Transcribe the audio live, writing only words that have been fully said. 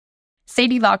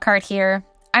Sadie Lockhart here.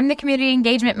 I'm the Community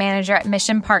Engagement Manager at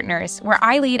Mission Partners, where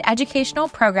I lead educational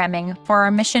programming for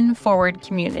our Mission Forward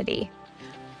community.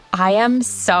 I am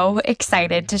so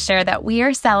excited to share that we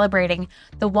are celebrating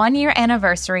the 1-year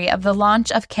anniversary of the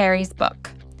launch of Carrie's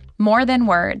book, More Than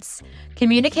Words: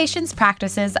 Communications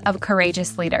Practices of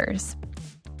Courageous Leaders.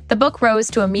 The book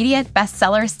rose to immediate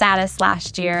bestseller status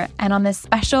last year, and on this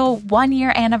special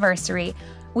 1-year anniversary,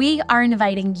 we are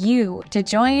inviting you to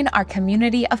join our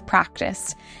community of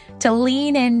practice, to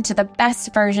lean into the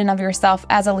best version of yourself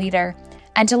as a leader,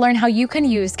 and to learn how you can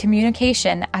use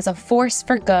communication as a force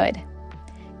for good.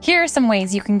 Here are some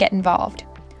ways you can get involved.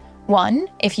 1,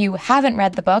 if you haven't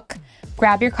read the book,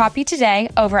 grab your copy today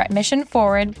over at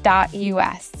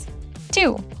missionforward.us.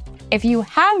 2, if you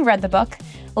have read the book,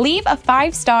 leave a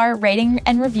 5-star rating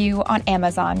and review on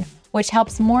Amazon, which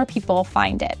helps more people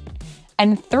find it.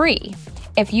 And 3,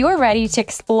 if you are ready to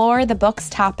explore the book's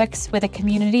topics with a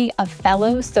community of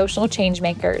fellow social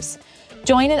changemakers,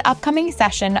 join an upcoming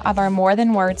session of our More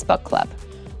Than Words book club.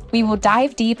 We will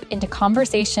dive deep into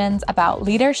conversations about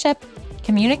leadership,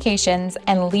 communications,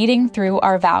 and leading through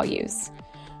our values.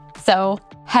 So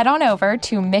head on over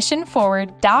to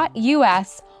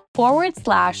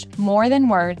missionforward.us/more than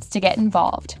words to get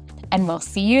involved, and we'll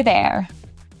see you there.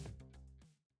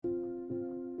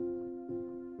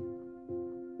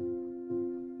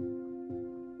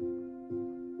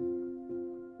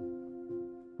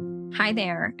 Hi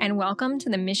there, and welcome to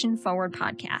the Mission Forward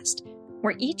podcast,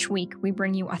 where each week we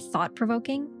bring you a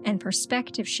thought-provoking and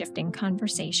perspective-shifting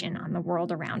conversation on the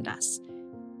world around us.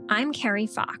 I'm Carrie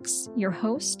Fox, your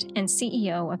host and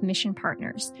CEO of Mission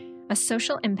Partners, a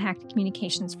social impact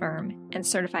communications firm and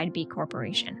certified B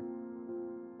Corporation.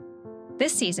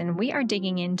 This season, we are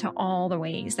digging into all the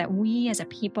ways that we as a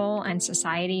people and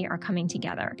society are coming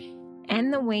together,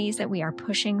 and the ways that we are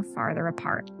pushing farther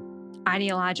apart,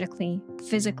 ideologically,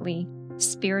 physically,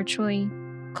 spiritually,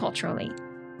 culturally.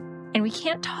 And we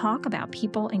can't talk about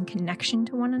people in connection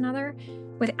to one another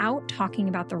without talking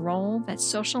about the role that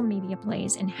social media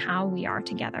plays in how we are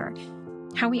together,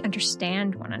 how we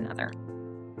understand one another.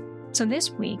 So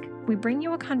this week, we bring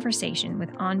you a conversation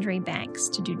with Andre Banks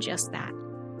to do just that.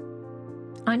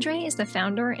 Andre is the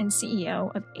founder and CEO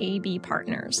of AB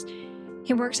Partners.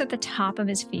 He works at the top of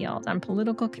his field on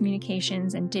political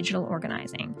communications and digital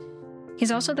organizing.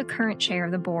 He's also the current chair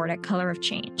of the board at Color of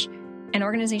Change, an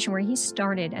organization where he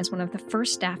started as one of the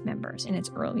first staff members in its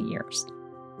early years.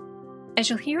 As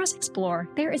you'll hear us explore,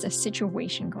 there is a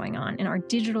situation going on in our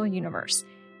digital universe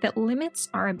that limits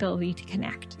our ability to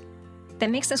connect,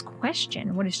 that makes us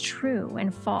question what is true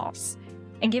and false.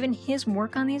 And given his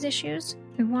work on these issues,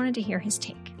 we wanted to hear his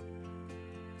take.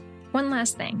 One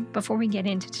last thing before we get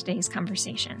into today's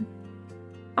conversation.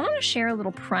 I want to share a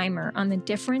little primer on the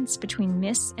difference between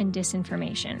mis and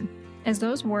disinformation, as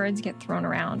those words get thrown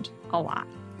around a lot.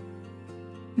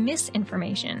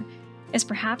 Misinformation is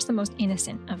perhaps the most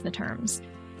innocent of the terms.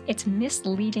 It's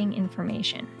misleading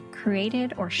information,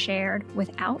 created or shared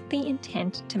without the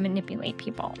intent to manipulate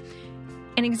people.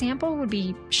 An example would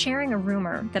be sharing a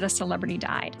rumor that a celebrity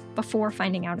died before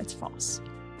finding out it's false.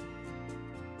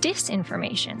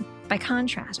 Disinformation, by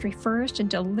contrast, refers to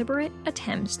deliberate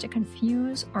attempts to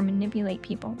confuse or manipulate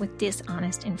people with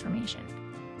dishonest information.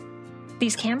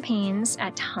 These campaigns,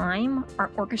 at times,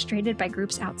 are orchestrated by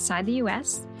groups outside the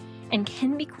U.S. and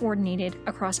can be coordinated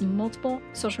across multiple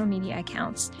social media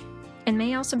accounts, and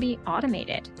may also be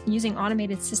automated, using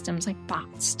automated systems like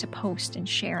bots to post and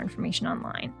share information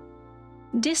online.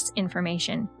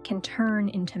 Disinformation can turn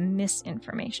into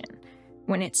misinformation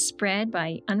when it's spread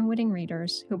by unwitting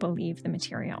readers who believe the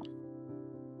material.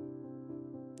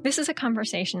 This is a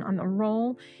conversation on the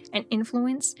role and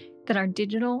influence that our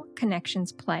digital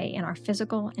connections play in our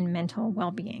physical and mental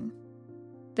well-being.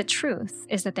 The truth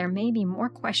is that there may be more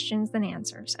questions than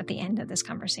answers at the end of this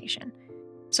conversation,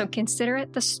 so consider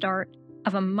it the start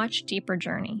of a much deeper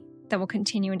journey that will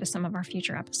continue into some of our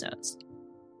future episodes.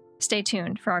 Stay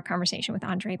tuned for our conversation with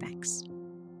Andre Banks.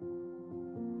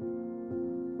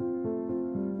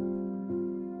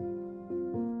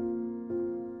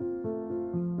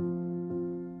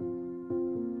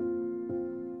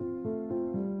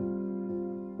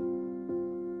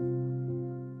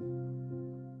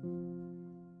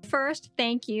 First,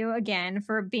 thank you again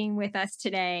for being with us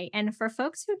today. And for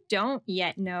folks who don't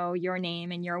yet know your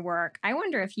name and your work, I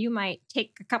wonder if you might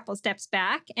take a couple steps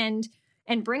back and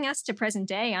bring us to present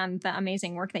day on the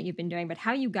amazing work that you've been doing, but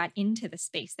how you got into the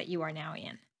space that you are now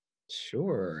in.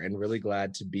 Sure, and really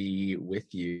glad to be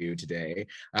with you today.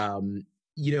 I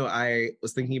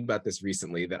was thinking about this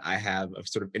recently, that I have a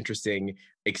sort of interesting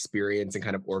experience in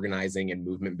kind of organizing and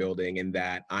movement building, in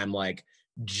that I'm like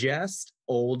just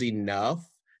old enough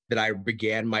that I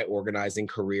began my organizing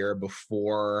career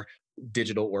before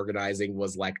digital organizing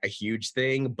was like a huge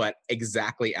thing, but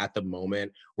exactly at the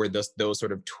moment where those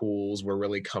sort of tools were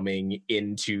really coming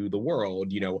into the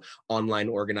world, online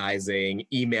organizing,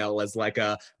 email as like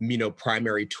a,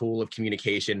 primary tool of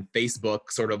communication. Facebook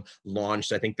sort of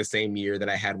launched, I think, the same year that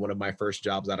I had one of my first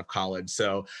jobs out of college.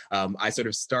 So I sort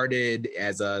of started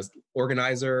as a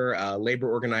organizer,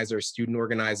 labor organizer, student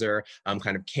organizer,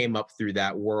 kind of came up through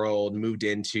that world, moved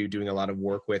into doing a lot of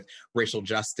work with racial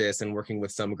justice and working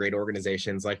with some great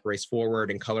organizations like Race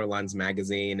Forward and Color Lines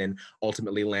Magazine, and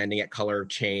ultimately landing at Color of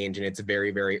Change in its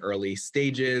very, very early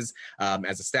stages.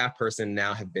 As a staff person,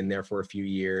 now have been there for a few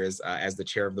years as the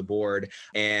chair of the board.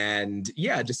 And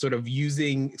yeah, just sort of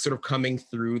coming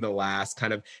through the last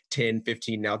kind of 10,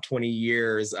 15, now 20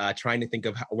 years, trying to think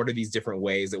of what are these different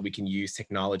ways that we can use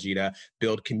technology to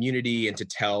build community and to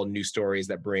tell new stories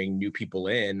that bring new people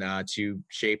in to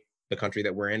shape the country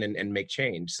that we're in and make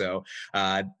change. So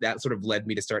that sort of led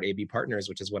me to start AB Partners,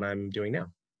 which is what I'm doing now.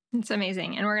 It's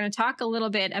amazing. And we're going to talk a little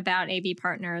bit about AB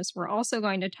Partners. We're also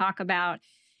going to talk about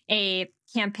a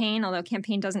campaign, although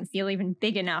campaign doesn't feel even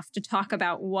big enough to talk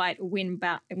about what Win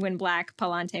Black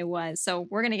Palante was. So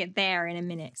we're going to get there in a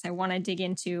minute because I want to dig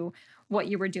into what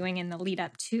you were doing in the lead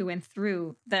up to and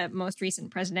through the most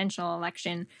recent presidential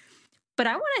election. But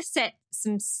I want to set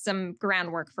some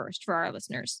groundwork first for our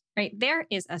listeners, right? There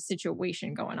is a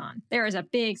situation going on. There is a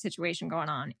big situation going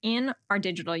on in our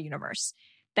digital universe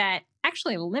that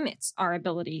actually limits our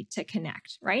ability to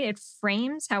connect, right? It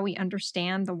frames how we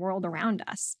understand the world around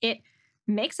us. It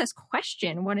makes us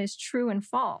question what is true and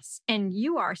false. And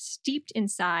you are steeped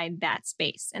inside that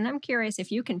space. And I'm curious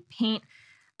if you can paint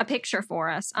a picture for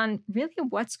us on really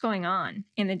what's going on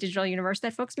in the digital universe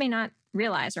that folks may not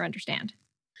realize or understand.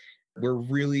 We're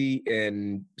really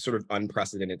in sort of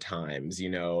unprecedented times.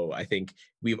 I think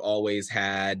we've always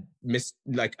had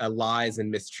lies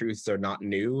and mistruths are not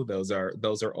new. Those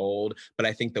are old. But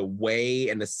I think the way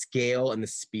and the scale and the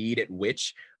speed at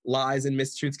which lies and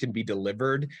mistruths can be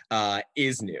delivered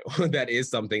is new. That is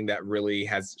something that really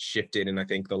has shifted in, I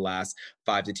think, the last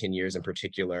 5 to 10 years in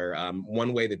particular.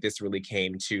 One way that this really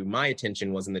came to my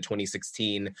attention was in the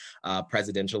 2016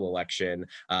 presidential election.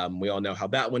 We all know how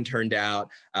that one turned out.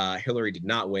 Hillary did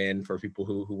not win, for people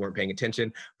who weren't paying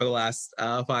attention for the last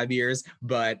 5 years.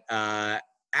 But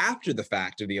after the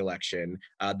fact of the election,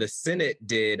 the Senate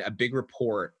did a big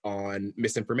report on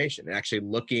misinformation and actually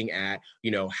looking at,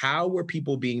 how were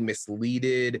people being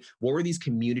misleaded? What were these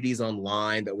communities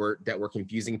online that were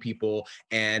confusing people?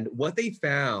 And what they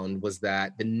found was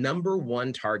that the number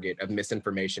one target of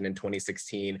misinformation in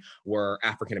 2016 were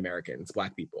African Americans,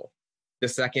 Black people. The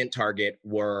second target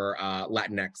were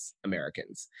Latinx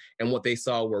Americans. And what they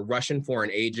saw were Russian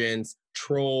foreign agents,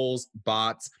 trolls,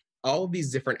 bots, all of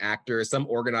these different actors, some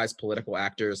organized political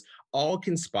actors, all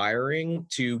conspiring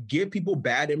to give people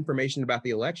bad information about the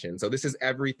election. So this is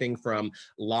everything from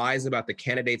lies about the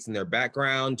candidates and their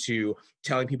background to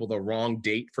telling people the wrong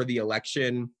date for the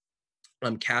election,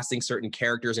 casting certain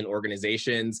characters and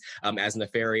organizations as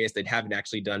nefarious. They haven't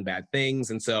actually done bad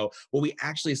things. And so what we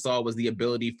actually saw was the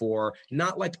ability for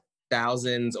not like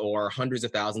thousands or hundreds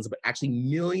of thousands, but actually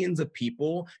millions of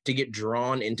people to get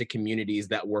drawn into communities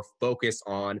that were focused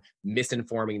on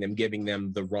misinforming them, giving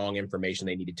them the wrong information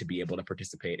they needed to be able to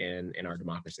participate in our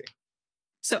democracy.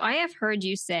 So I have heard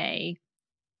you say,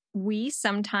 we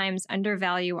sometimes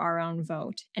undervalue our own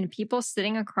vote, and people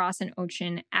sitting across an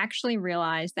ocean actually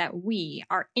realize that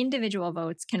our individual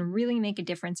votes can really make a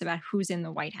difference about who's in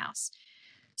the White House.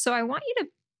 So I want you to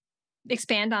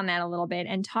expand on that a little bit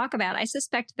and talk about, I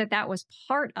suspect that was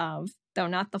part of, though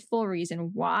not the full reason,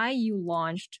 why you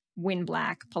launched Win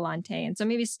Black Palante. And so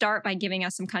maybe start by giving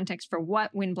us some context for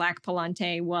what Win Black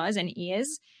Palante was and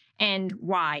is, and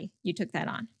why you took that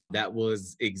on. That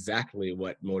was exactly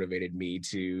what motivated me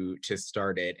to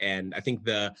start it. And I think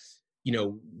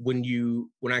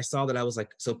when I saw that, I was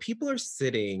like, so people are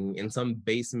sitting in some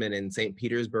basement in St.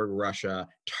 Petersburg, Russia,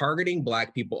 targeting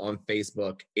Black people on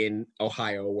Facebook in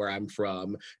Ohio, where I'm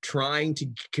from, trying to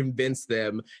convince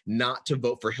them not to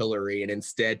vote for Hillary and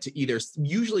instead to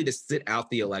usually to sit out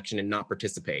the election and not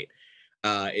participate.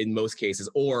 In most cases,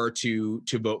 or to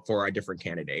vote for a different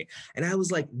candidate. And I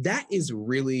was like, that is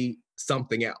really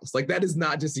something else. Like, that is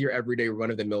not just your everyday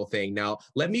run-of-the-mill thing. Now,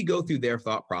 let me go through their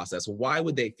thought process. Why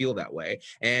would they feel that way?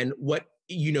 And what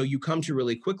you come to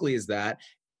really quickly is that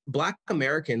Black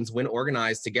Americans, when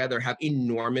organized together, have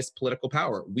enormous political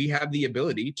power. We have the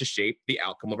ability to shape the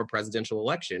outcome of a presidential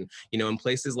election. In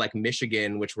places like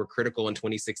Michigan, which were critical in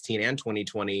 2016 and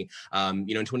 2020, in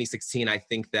 2016, I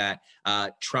think that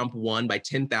Trump won by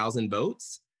 10,000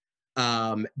 votes.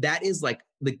 That is like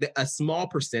a small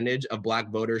percentage of Black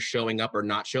voters showing up or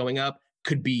not showing up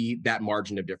could be that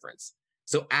margin of difference.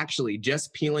 So actually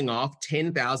just peeling off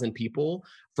 10,000 people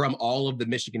from all of the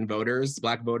Michigan voters,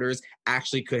 Black voters,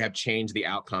 actually could have changed the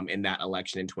outcome in that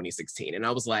election in 2016. And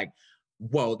I was like,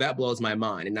 whoa, that blows my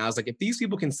mind. And I was like, if these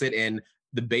people can sit in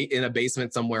in a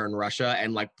basement somewhere in Russia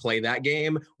and like play that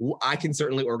game, I can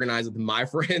certainly organize with my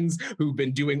friends who've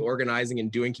been doing organizing and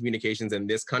doing communications in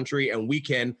this country, and we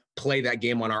can play that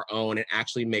game on our own and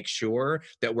actually make sure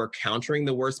that we're countering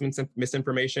the worst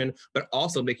misinformation, but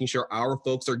also making sure our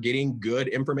folks are getting good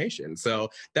information. So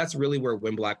that's really where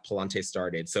Win Black Palante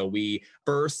started. So we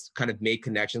first kind of made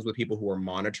connections with people who were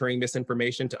monitoring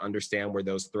misinformation to understand where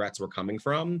those threats were coming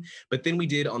from. But then we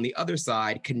did, on the other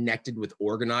side, connected with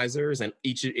organizers, and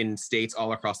each in states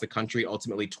all across the country,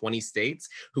 ultimately 20 states,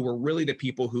 who were really the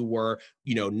people who were,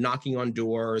 knocking on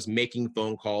doors, making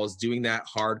phone calls, doing that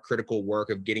hard critical work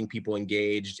of getting people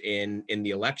engaged in the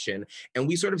election. And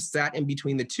we sort of sat in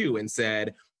between the two and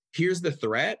said, here's the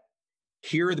threat.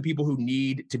 Here are the people who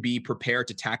need to be prepared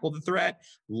to tackle the threat.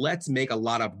 Let's make a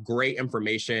lot of great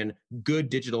information, good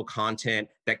digital content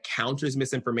that counters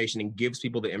misinformation and gives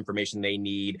people the information they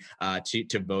need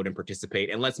to vote and participate.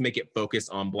 And let's make it focus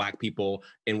on Black people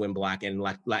in Win Black and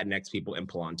Latinx people in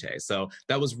Palante. So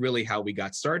that was really how we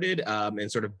got started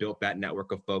and sort of built that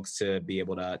network of folks to be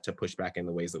able to push back in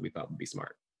the ways that we thought would be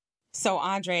smart. So,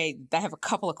 Andre, I have a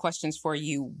couple of questions for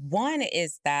you. One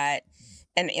is that,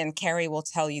 and Carrie will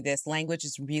tell you this, language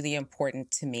is really important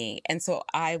to me. And so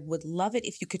I would love it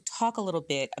if you could talk a little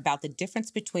bit about the difference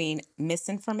between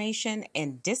misinformation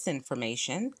and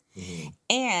disinformation. Mm-hmm.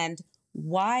 And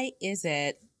why is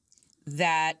it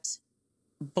that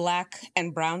Black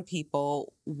and brown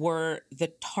people were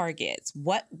the targets?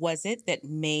 What was it that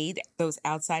made those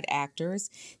outside actors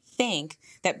think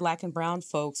that Black and brown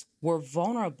folks were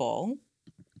vulnerable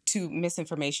to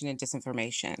misinformation and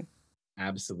disinformation?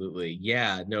 Absolutely.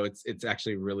 Yeah, no, it's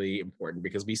actually really important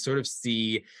because we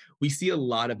see a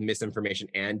lot of misinformation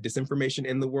and disinformation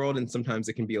in the world, and sometimes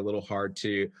it can be a little hard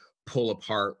to pull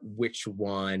apart which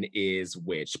one is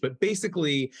which. But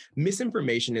basically,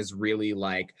 misinformation is really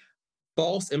like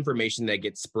false information that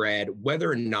gets spread, whether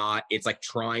or not it's like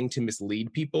trying to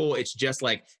mislead people. It's just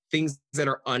like things that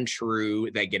are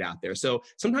untrue that get out there. So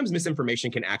sometimes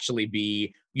misinformation can actually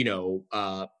be,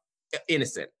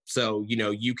 innocent. So,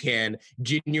 you can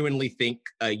genuinely think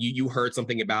you heard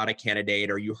something about a candidate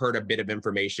or you heard a bit of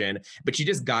information, but you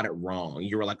just got it wrong.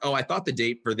 You were like, oh, I thought the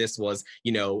date for this was,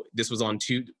 this was on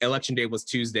election day was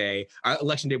Tuesday,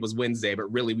 election day was Wednesday,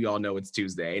 but really we all know it's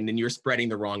Tuesday. And then you're spreading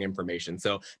the wrong information.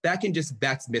 So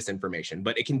that's misinformation,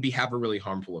 but it can have a really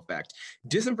harmful effect.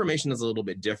 Disinformation is a little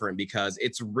bit different because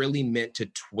it's really meant to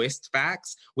twist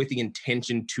facts with the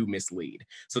intention to mislead.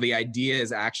 So the idea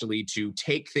is actually to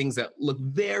take things that look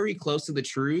very close to the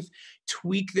truth,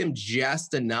 tweak them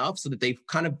just enough so that they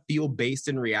kind of feel based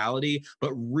in reality,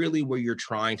 but really where you're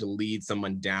trying to lead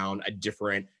someone down a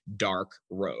different dark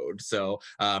road. So,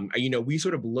 we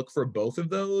sort of look for both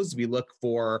of those. We look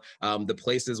for the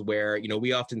places where,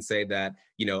 we often say that,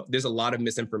 there's a lot of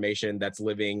misinformation that's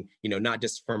living, not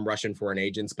just from Russian foreign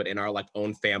agents, but in our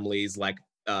own families,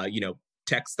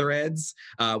 text threads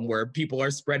where people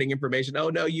are spreading information. Oh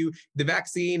no, the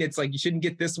vaccine, it's like you shouldn't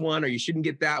get this one or you shouldn't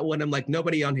get that one. I'm like,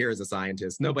 nobody on here is a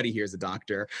scientist. Nobody here is a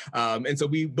doctor. And so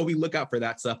we look out for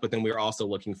that stuff, but then we're also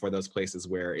looking for those places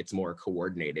where it's more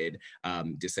coordinated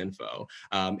disinfo.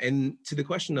 And to the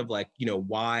question of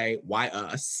why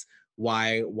us?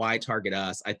 Why target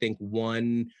us? I think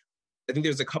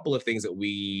there's a couple of things that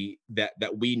we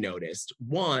noticed.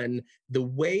 One, the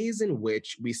ways in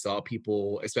which we saw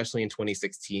people, especially in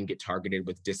 2016, get targeted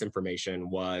with disinformation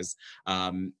was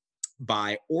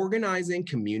by organizing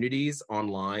communities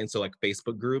online, so like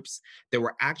Facebook groups that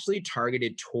were actually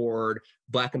targeted toward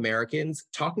Black Americans,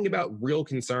 talking about real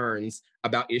concerns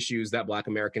about issues that Black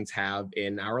Americans have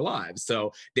in our lives.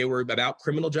 So they were about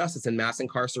criminal justice and mass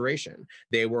incarceration.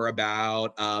 They were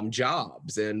about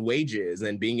jobs and wages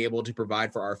and being able to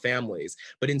provide for our families.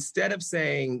 But instead of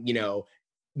saying,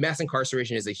 mass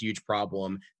incarceration is a huge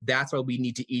problem. That's why we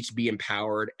need to each be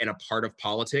empowered and a part of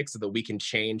politics so that we can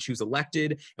change who's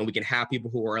elected and we can have people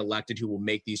who are elected who will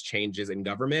make these changes in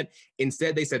government.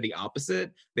 Instead, they said the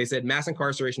opposite. They said mass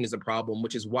incarceration is a problem,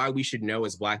 which is why we should know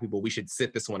as Black people, we should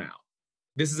sit this one out.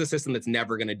 This is a system that's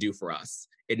never going to do for us.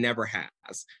 It never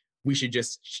has. we should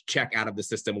just check out of the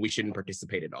system. We shouldn't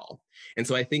participate at all. And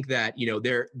so I think that,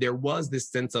 there was this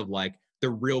sense of like the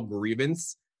real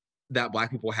grievance that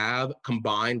Black people have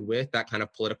combined with that kind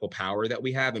of political power that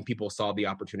we have. And people saw the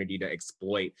opportunity to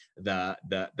exploit the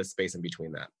space in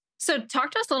between that. So talk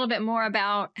to us a little bit more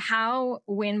about how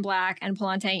Win Black and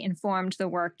Palante informed the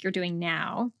work you're doing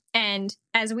now. And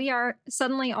as we are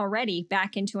suddenly already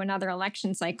back into another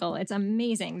election cycle, it's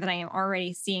amazing that I am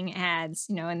already seeing ads,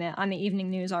 on the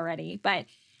evening news already. But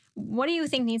what do you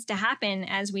think needs to happen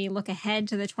as we look ahead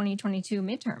to the 2022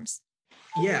 midterms?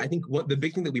 Yeah, I think the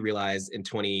big thing that we realized in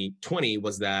 2020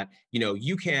 was that,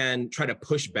 you can try to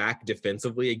push back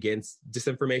defensively against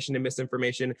disinformation and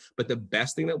misinformation, but the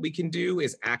best thing that we can do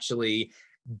is actually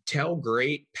tell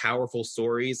great, powerful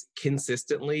stories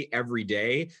consistently every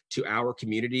day to our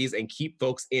communities and keep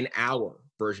folks in our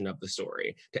version of the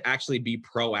story, to actually be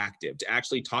proactive, to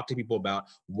actually talk to people about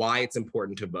why it's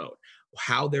important to vote,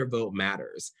 how their vote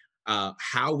matters.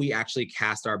 How we actually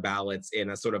cast our ballots in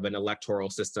a sort of an electoral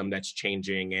system that's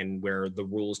changing and where the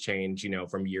rules change,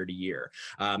 from year to year.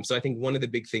 So I think one of the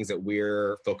big things that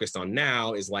we're focused on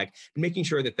now is like making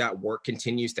sure that work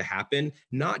continues to happen,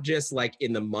 not just like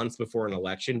in the months before an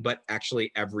election, but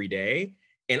actually every day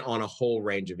and on a whole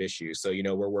range of issues. So,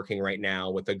 we're working right now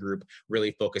with a group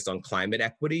really focused on climate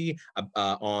equity,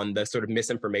 on the sort of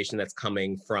misinformation that's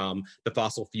coming from the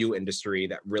fossil fuel industry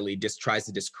that really just tries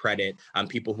to discredit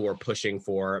people who are pushing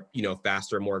for,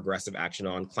 faster, more aggressive action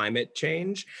on climate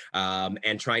change,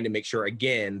 and trying to make sure,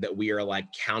 again, that we are like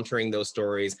countering those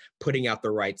stories, putting out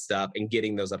the right stuff and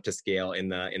getting those up to scale in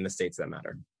the states that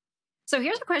matter. So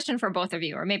here's a question for both of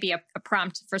you, or maybe a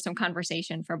prompt for some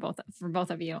conversation for both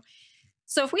of you.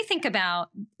 So if we think about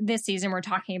this season, we're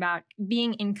talking about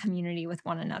being in community with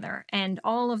one another and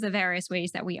all of the various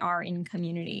ways that we are in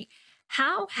community.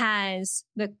 How has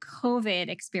the COVID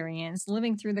experience,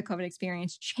 living through the COVID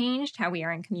experience, changed how we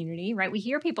are in community, right? We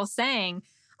hear people saying,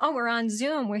 oh, we're on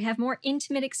Zoom. We have more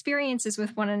intimate experiences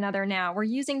with one another now. We're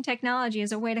using technology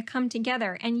as a way to come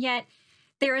together. And yet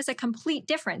there is a complete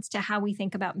difference to how we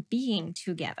think about being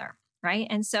together, right?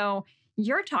 And so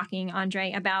you're talking,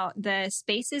 Andre, about the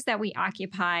spaces that we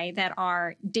occupy that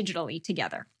are digitally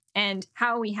together and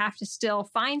how we have to still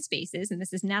find spaces, and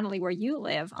this is, Natalie, where you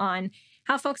live, on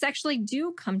how folks actually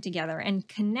do come together and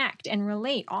connect and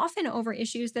relate, often over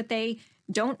issues that they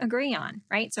don't agree on,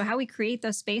 right? So how we create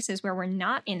those spaces where we're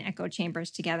not in echo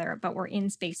chambers together, but we're in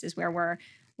spaces where we're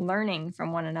learning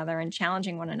from one another and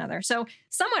challenging one another. So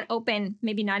somewhat open,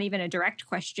 maybe not even a direct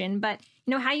question, but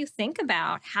how you think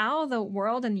about how the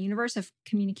world and the universe of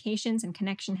communications and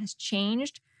connection has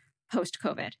changed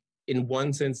post-COVID. In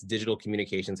one sense, digital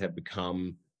communications have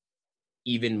become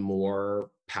even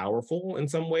more powerful in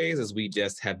some ways, as we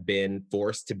just have been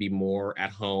forced to be more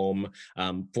at home,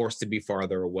 forced to be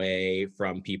farther away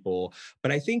from people.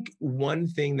 But I think one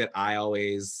thing that I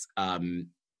always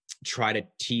try to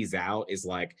tease out is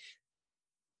like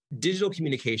digital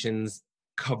communications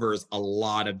covers a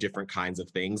lot of different kinds of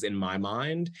things in my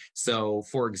mind. So,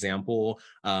 for example,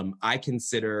 I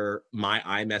consider my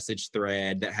iMessage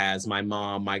thread that has my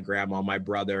mom, my grandma, my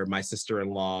brother, my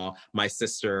sister-in-law, my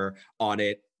sister on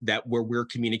it, that where we're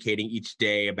communicating each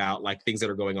day about like things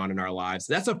that are going on in our lives.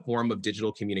 That's a form of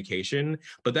digital communication,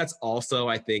 but that's also,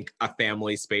 I think, a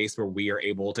family space where we are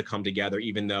able to come together,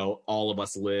 even though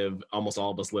almost all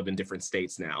of us live in different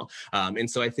states now. And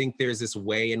so I think there's this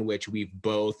way in which we've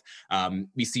both,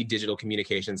 we see digital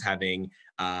communications having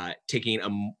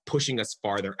pushing us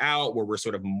farther out, where we're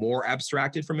sort of more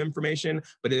abstracted from information,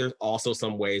 but there's also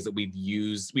some ways that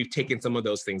we've taken some of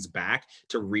those things back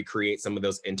to recreate some of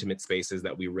those intimate spaces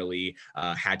that we really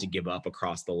had to give up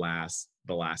across the last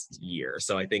year.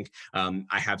 So I think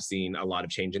I have seen a lot of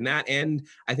change in that. And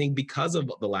I think because of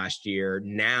the last year,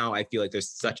 now I feel like there's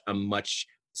such a much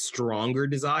stronger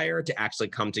desire to actually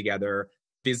come together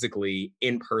physically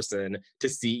in person, to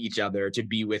see each other, to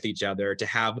be with each other, to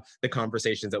have the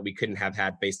conversations that we couldn't have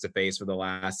had face to face for the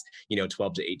last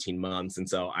 12 to 18 months. And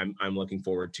so I'm looking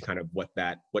forward to kind of what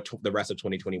the rest of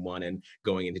 2021 and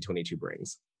going into 22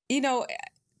 brings.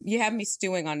 You have me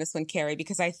stewing on this one, Carrie,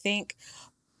 because I think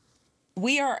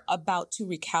we are about to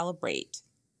recalibrate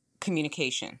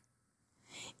communication.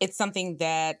 It's something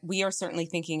that we are certainly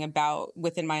thinking about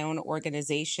within my own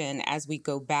organization as we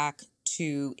go back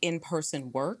to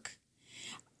in-person work.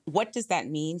 What does that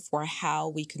mean for how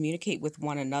we communicate with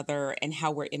one another and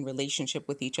how we're in relationship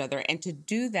with each other? And to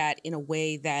do that in a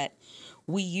way that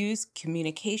we use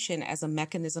communication as a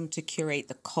mechanism to curate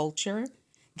the culture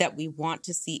that we want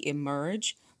to see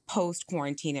emerge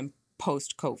post-quarantine and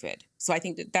post-COVID. So I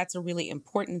think that that's a really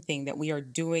important thing, that we are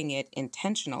doing it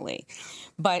intentionally.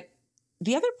 But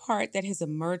the other part that has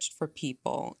emerged for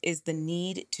people is the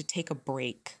need to take a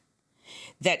break,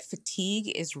 that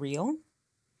fatigue is real.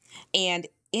 And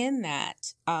in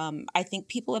that, I think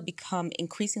people have become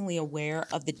increasingly aware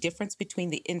of the difference between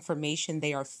the information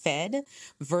they are fed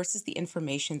versus the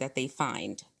information that they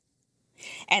find.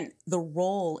 And the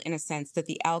role, in a sense, that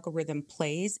the algorithm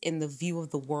plays in the view of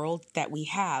the world that we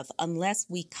have, unless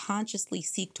we consciously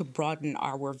seek to broaden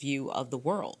our view of the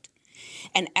world.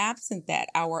 And absent that,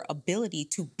 our ability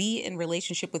to be in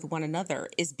relationship with one another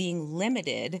is being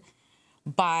limited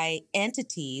by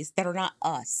entities that are not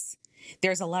us.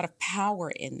 There's a lot of power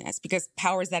in this, because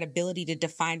power is that ability to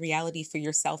define reality for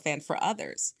yourself and for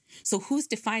others. So who's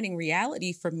defining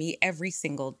reality for me every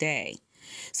single day?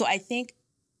 So I think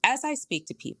as I speak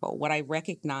to people, what I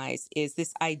recognize is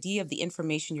this idea of the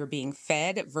information you're being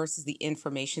fed versus the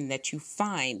information that you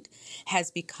find has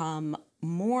become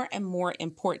more and more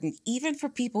important, even for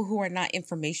people who are not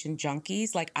information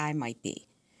junkies like I might be.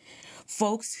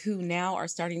 Folks who now are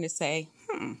starting to say,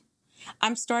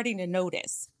 I'm starting to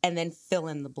notice, and then fill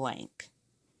in the blank.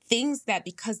 Things that,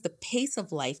 because the pace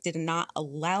of life did not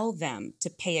allow them to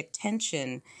pay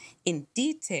attention in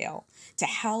detail to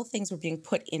how things were being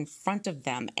put in front of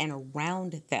them and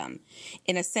around them.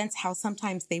 In a sense, how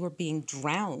sometimes they were being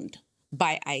drowned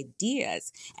by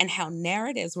ideas, and how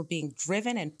narratives were being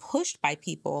driven and pushed by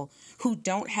people who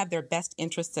don't have their best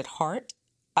interests at heart,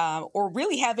 or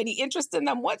really have any interest in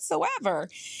them whatsoever.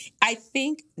 I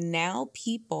think now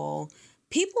people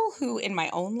who in my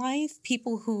own life,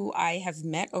 people who I have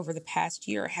met over the past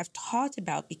year have talked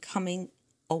about becoming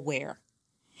aware.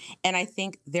 And I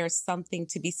think there's something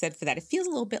to be said for that. It feels a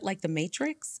little bit like the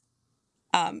Matrix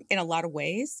in a lot of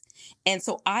ways. And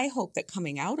so I hope that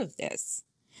coming out of this,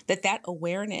 that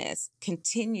awareness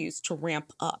continues to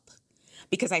ramp up.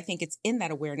 Because I think it's in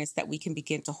that awareness that we can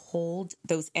begin to hold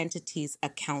those entities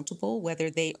accountable,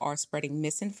 whether they are spreading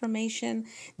misinformation,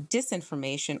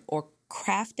 disinformation, or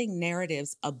crafting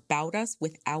narratives about us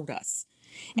without us.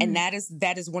 And that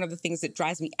is one of the things that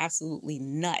drives me absolutely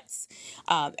nuts.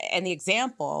 And the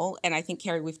example, and I think,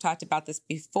 Carrie, we've talked about this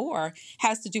before,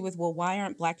 has to do with, well, why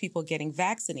aren't Black people getting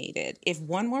vaccinated? If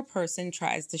one more person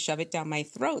tries to shove it down my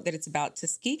throat that it's about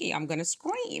Tuskegee, I'm going to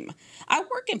scream. I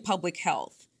work in public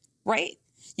health, right?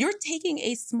 You're taking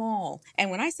a small,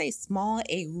 and when I say small,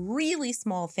 a really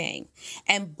small thing,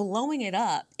 and blowing it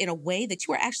up in a way that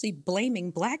you are actually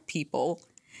blaming Black people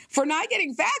for not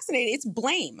getting vaccinated. It's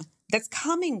blame that's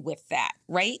coming with that,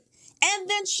 right? And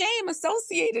then shame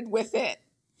associated with it.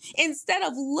 Instead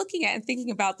of looking at and thinking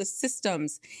about the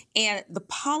systems and the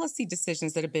policy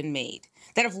decisions that have been made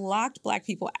that have locked Black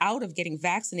people out of getting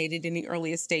vaccinated in the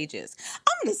earliest stages.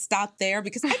 I'm going to stop there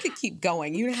because I could keep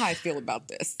going. You know how I feel about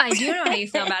this. I do know how you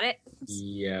feel about it.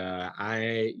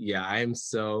 I'm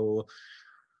so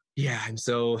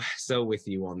with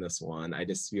you on this one. I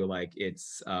just feel like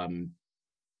it's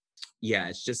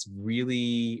just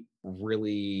really,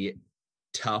 really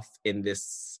tough in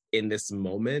this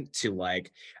moment to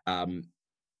like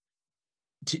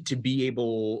to be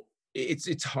able,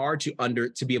 it's hard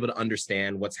to be able to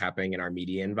understand what's happening in our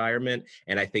media environment.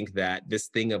 And I think that this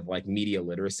thing of like media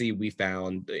literacy, we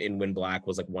found in When Black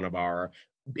was like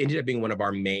ended up being one of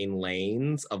our main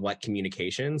lanes of like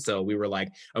communication. So we were like,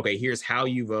 okay, here's how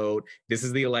you vote. This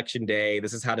is the election day.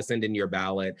 This is how to send in your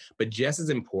ballot. But just as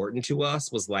important to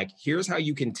us was like, here's how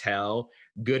you can tell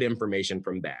good information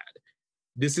from bad.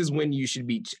 This is when you should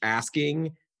be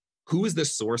asking, who is the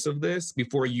source of this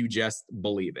before you just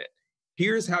believe it?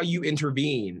 Here's how you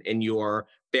intervene in your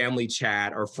family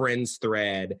chat or friends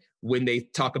thread when they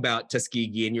talk about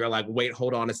Tuskegee and you're like, wait,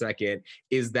 hold on a second.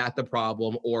 Is that the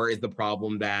problem? Or is the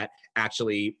problem that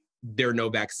actually there are no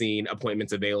vaccine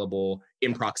appointments available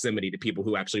in proximity to people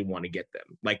who actually want to get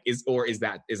them? Like, is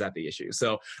that the issue?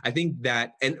 So I think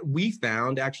that, and we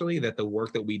found actually that the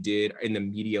work that we did in the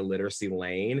media literacy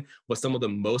lane was some of the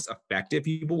most effective.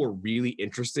 People were really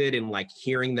interested in like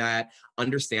hearing that,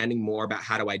 understanding more about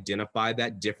how to identify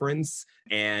that difference,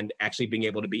 and actually being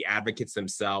able to be advocates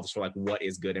themselves for like what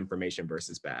is good information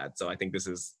versus bad. So I think this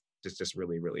is just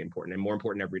really, really important, and more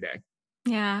important every day.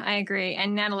 Yeah, I agree.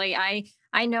 And Natalie, I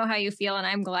know how you feel, and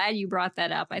I'm glad you brought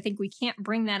that up. I think we can't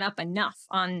bring that up enough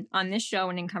on this show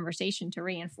and in conversation to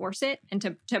reinforce it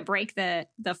and to break the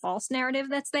false narrative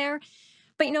that's there.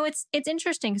 But you know, it's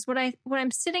interesting because what I'm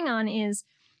sitting on is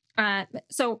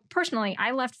so personally,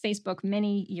 I left Facebook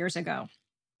many years ago.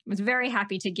 I was very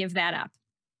happy to give that up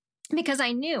because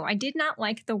I knew I did not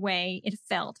like the way it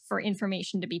felt for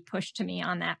information to be pushed to me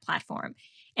on that platform.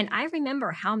 And I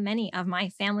remember how many of my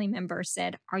family members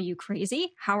said, "Are you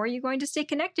crazy? How are you going to stay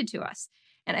connected to us?"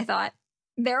 And I thought,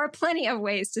 There are plenty of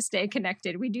ways to stay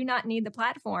connected. We do not need the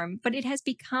platform, but it has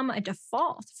become a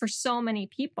default for so many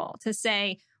people to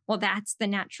say, well, that's the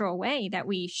natural way that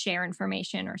we share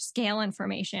information or scale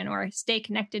information or stay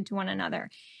connected to one another.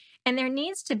 And there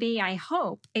needs to be, I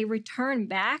hope, a return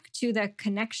back to the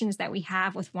connections that we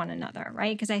have with one another,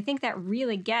 right? Because I think that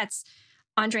really gets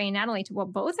Andre and Natalie to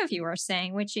what both of you are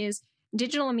saying, which is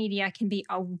digital media can be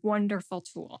a wonderful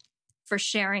tool for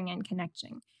sharing and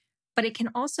connecting, but it can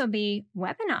also be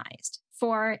weaponized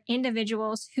for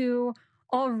individuals who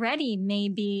already may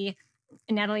be,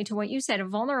 Natalie, to what you said,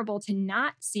 vulnerable to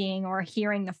not seeing or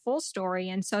hearing the full story.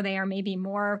 And so they are maybe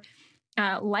more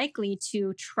likely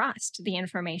to trust the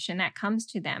information that comes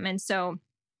to them. And so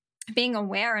being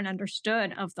aware and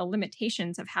understood of the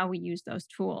limitations of how we use those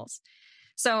tools.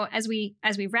 So as we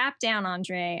wrap down,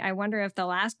 Andre, I wonder if the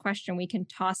last question we can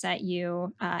toss at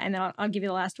you, and then I'll give you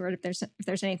the last word if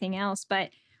there's anything else,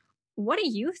 but what do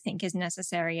you think is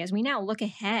necessary as we now look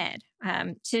ahead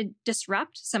to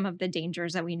disrupt some of the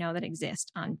dangers that we know that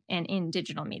exist on and in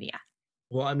digital media?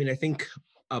 Well, I mean, I think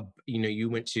you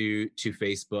went to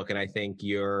Facebook, and I think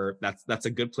that's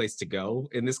a good place to go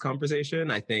in this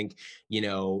conversation. I think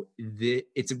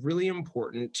it's really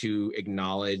important to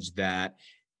acknowledge that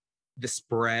the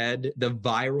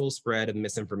viral spread of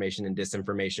misinformation and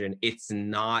disinformation, it's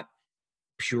not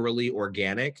purely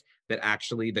organic. That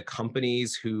actually the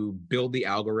companies who build the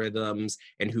algorithms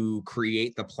and who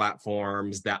create the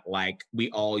platforms that we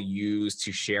all use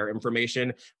to share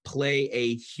information play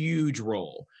a huge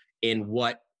role in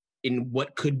what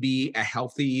could be a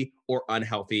healthy or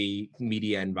unhealthy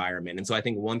media environment. And so I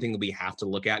think one thing that we have to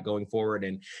look at going forward,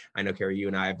 and I know, Carrie, you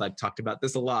and I have talked about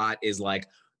this a lot, is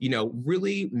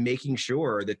really making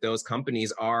sure that those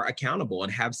companies are accountable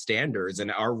and have standards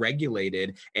and are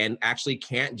regulated and actually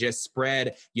can't just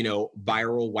spread,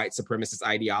 viral white supremacist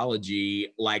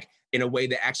ideology in a way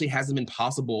that actually hasn't been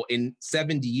possible in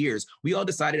 70 years. We all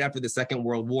decided after the Second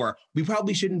World War, we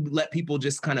probably shouldn't let people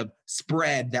just kind of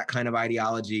spread that kind of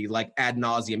ideology ad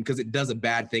nauseum, because it does a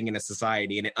bad thing in a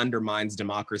society and it undermines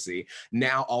democracy.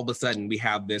 Now, all of a sudden, we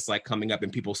have this coming up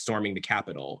and people storming the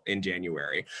Capitol in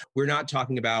January. We're not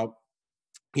talking about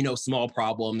small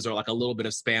problems or a little bit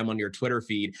of spam on your Twitter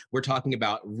feed. We're talking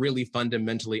about really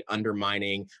fundamentally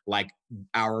undermining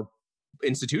our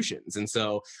institutions. And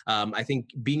so I think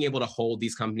being able to hold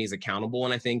these companies accountable,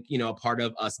 and I think, a part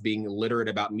of us being literate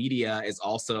about media is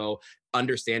also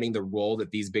understanding the role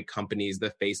that these big companies,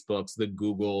 the Facebooks, the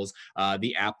Googles,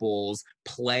 the Apples,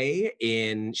 play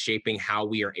in shaping how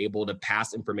we are able to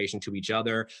pass information to each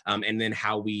other, and then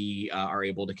how we are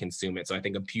able to consume it. So I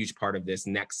think a huge part of this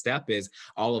next step is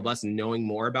all of us knowing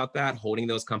more about that, holding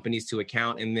those companies to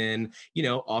account, and then,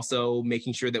 also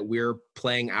making sure that we're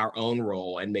playing our own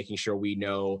role and making sure we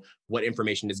know what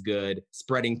information is good,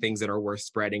 spreading things that are worth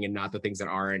spreading and not the things that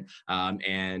aren't,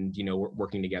 and, we're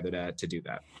working together to do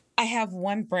that. I have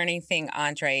one burning thing,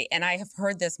 Andre, and I have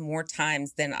heard this more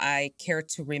times than I care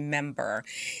to remember.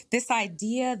 This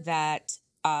idea that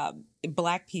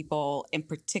Black people in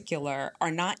particular are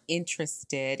not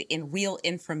interested in real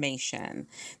information.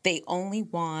 They only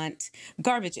want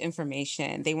garbage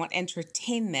information. They want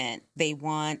entertainment. They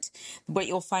want what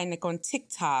you'll find on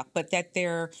TikTok, but that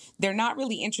they're not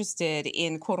really interested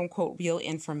in quote unquote real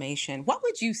information. What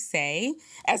would you say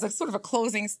as a sort of a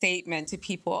closing statement to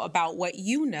people about what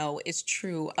you know is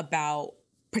true about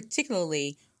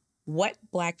particularly what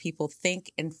Black people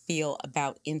think and feel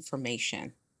about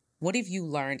information? What have you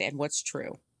learned and what's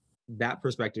true? That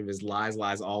perspective is lies,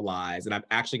 lies, all lies. And I'm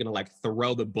actually going to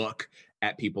throw the book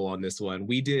at people on this one.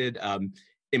 We did,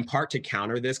 in part to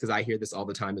counter this, because I hear this all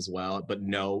the time as well, but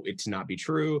no, it to not be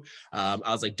true. I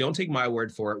was don't take my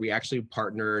word for it. We actually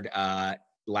partnered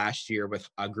last year with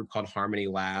a group called Harmony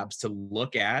Labs to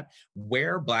look at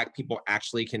where Black people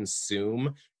actually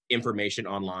consume information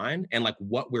online and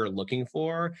what we're looking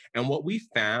for. And what we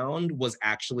found was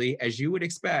actually, as you would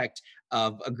expect,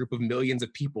 of a group of millions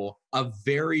of people, a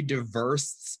very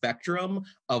diverse spectrum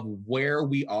of where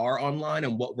we are online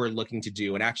and what we're looking to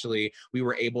do. And actually, we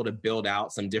were able to build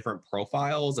out some different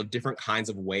profiles of different kinds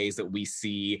of ways that we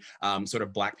see sort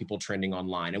of Black people trending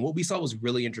online. And what we saw was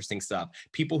really interesting stuff.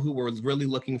 People who were really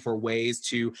looking for ways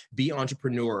to be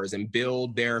entrepreneurs and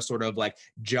build their sort of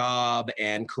job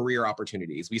and career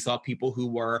opportunities. We saw people who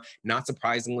were, not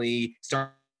surprisingly,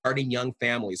 starting young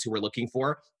families who were looking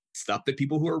for stuff that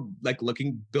people who are like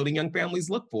building young families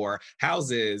look for: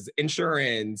 houses,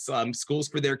 insurance, schools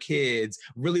for their kids,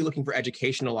 really looking for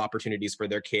educational opportunities for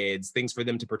their kids, things for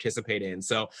them to participate in.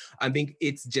 So I think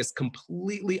it's just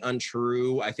completely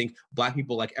untrue. I think Black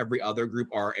people, like every other group,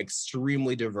 are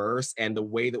extremely diverse. And the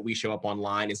way that we show up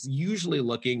online is usually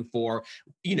looking for,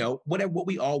 what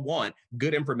we all want: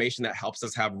 good information that helps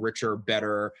us have richer,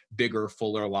 better, bigger,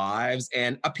 fuller lives.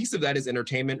 And a piece of that is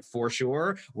entertainment, for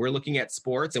sure. We're looking at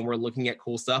sports and we're looking at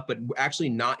cool stuff, but actually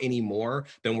not any more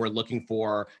than we're looking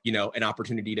for, an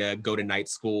opportunity to go to night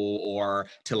school or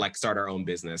to like start our own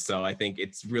business. So I think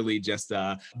it's really just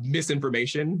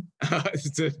misinformation,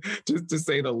 to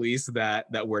say the least,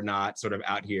 that we're not sort of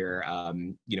out here,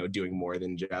 doing more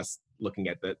than just looking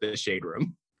at the shade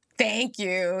room. Thank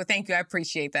you. I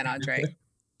appreciate that, Andre.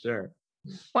 Sure.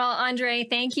 Well, Andre,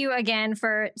 thank you again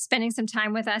for spending some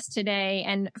time with us today.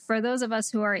 And for those of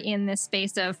us who are in this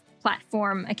space of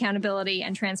platform accountability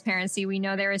and transparency, we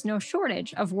know there is no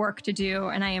shortage of work to do.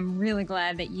 And I am really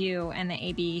glad that you and the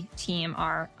AB team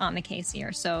are on the case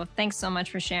here. So thanks so much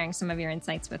for sharing some of your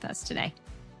insights with us today.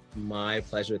 My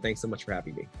pleasure. Thanks so much for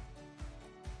having me.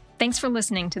 Thanks for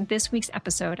listening to this week's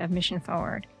episode of Mission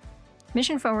Forward.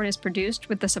 Mission Forward is produced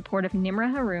with the support of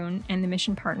Nimra Haroon and the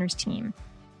Mission Partners team.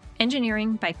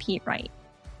 Engineering by Pete Wright.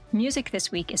 Music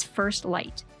this week is First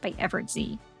Light by Everett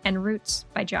Z. and Roots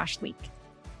by Josh Leake.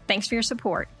 Thanks for your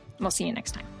support. We'll see you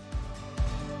next time.